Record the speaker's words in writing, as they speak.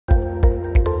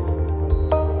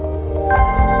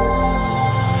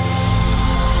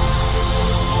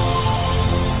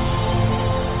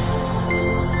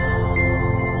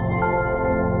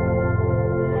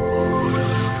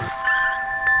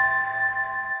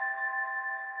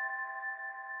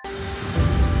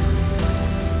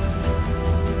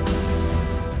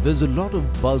There's a lot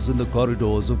of buzz in the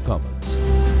corridors of commerce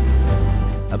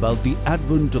about the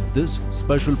advent of this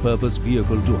special purpose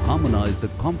vehicle to harmonize the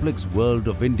complex world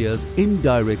of India's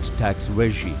indirect tax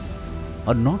regime.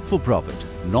 A not-for-profit,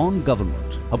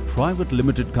 non-government, a private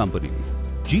limited company,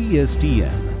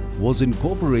 GSTN, was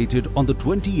incorporated on the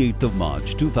 28th of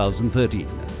March 2013.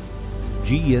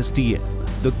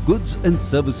 GSTN, the Goods and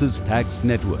Services Tax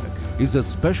Network, is a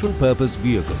special purpose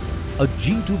vehicle, a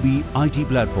G2B IT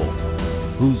platform,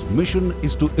 whose mission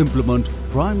is to implement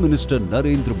Prime Minister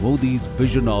Narendra Modi's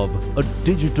vision of a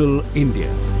digital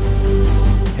India.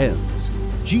 Hence,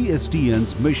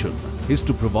 GSTN's mission is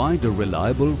to provide a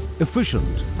reliable,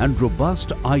 efficient and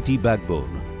robust IT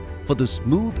backbone for the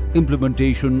smooth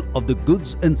implementation of the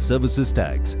Goods and Services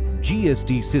Tax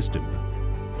 (GST) system.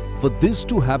 For this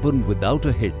to happen without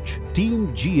a hitch, Team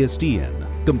GSTN,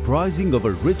 comprising of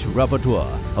a rich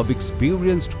repertoire of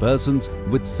experienced persons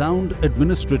with sound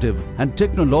administrative and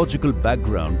technological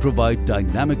background, provide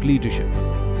dynamic leadership.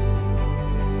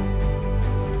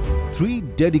 3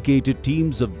 dedicated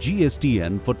teams of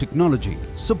GSTN for technology,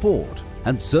 support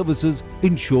and services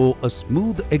ensure a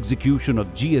smooth execution of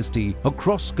GST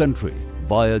across country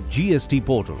via GST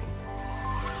portal.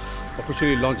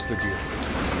 Officially launched the GST.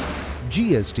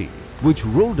 GST, which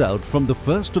rolled out from the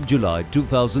 1st of July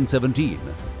 2017,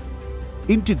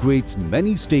 integrates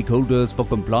many stakeholders for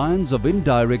compliance of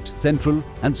indirect central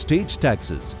and state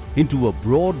taxes into a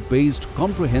broad-based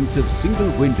comprehensive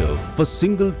single window for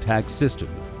single tax system,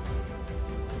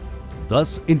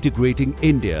 thus integrating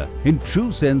India in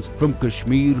true sense from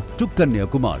Kashmir to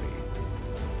Kanyakumari.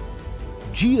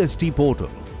 GST portal,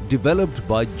 developed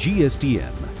by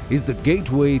GSTN, is the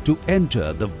gateway to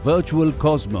enter the virtual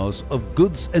cosmos of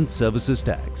goods and services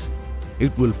tax.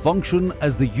 It will function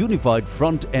as the unified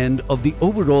front end of the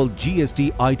overall GST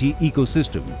IT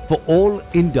ecosystem for all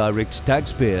indirect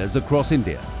taxpayers across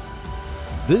India.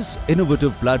 This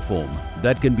innovative platform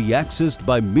that can be accessed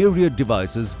by myriad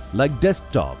devices like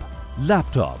desktop,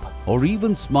 laptop or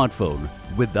even smartphone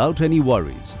without any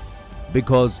worries,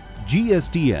 because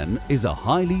GSTN is a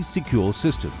highly secure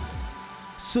system.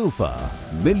 So far,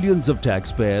 millions of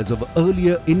taxpayers of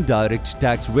earlier indirect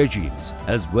tax regimes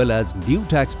as well as new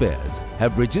taxpayers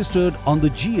have registered on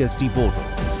the GST portal.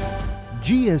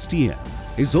 GSTN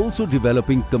is also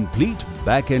developing complete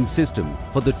back-end system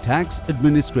for the tax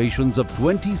administrations of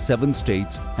 27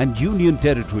 states and union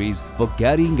territories for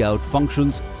carrying out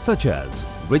functions such as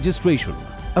registration,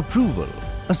 approval,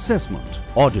 assessment,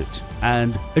 audit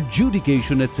and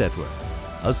adjudication, etc.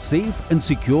 A safe and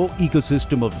secure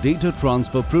ecosystem of data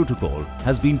transfer protocol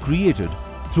has been created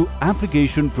through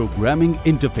Application Programming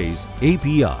Interface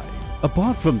 (API).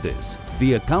 Apart from this,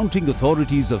 the accounting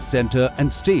authorities of centre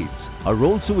and states are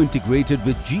also integrated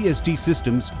with GST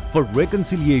systems for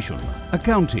reconciliation,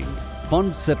 accounting,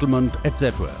 fund settlement,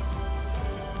 etc.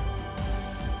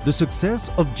 The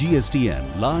success of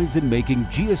GSTN lies in making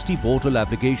GST portal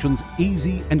applications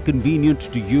easy and convenient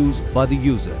to use by the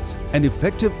users. An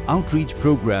effective outreach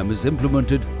program is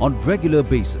implemented on regular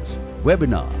basis.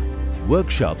 Webinar,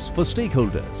 workshops for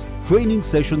stakeholders, training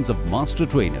sessions of master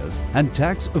trainers and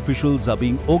tax officials are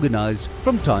being organized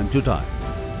from time to time.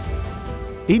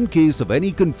 In case of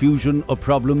any confusion or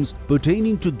problems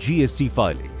pertaining to GST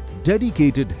filing,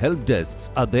 dedicated help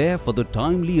desks are there for the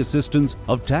timely assistance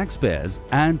of taxpayers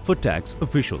and for tax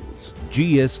officials.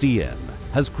 GSTN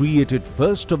has created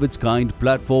first-of-its-kind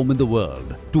platform in the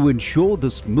world to ensure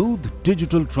the smooth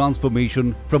digital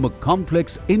transformation from a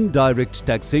complex indirect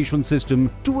taxation system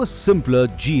to a simpler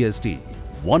GST.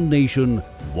 One nation,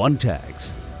 one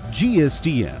tax.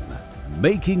 GSTN,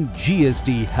 making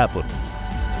GST happen.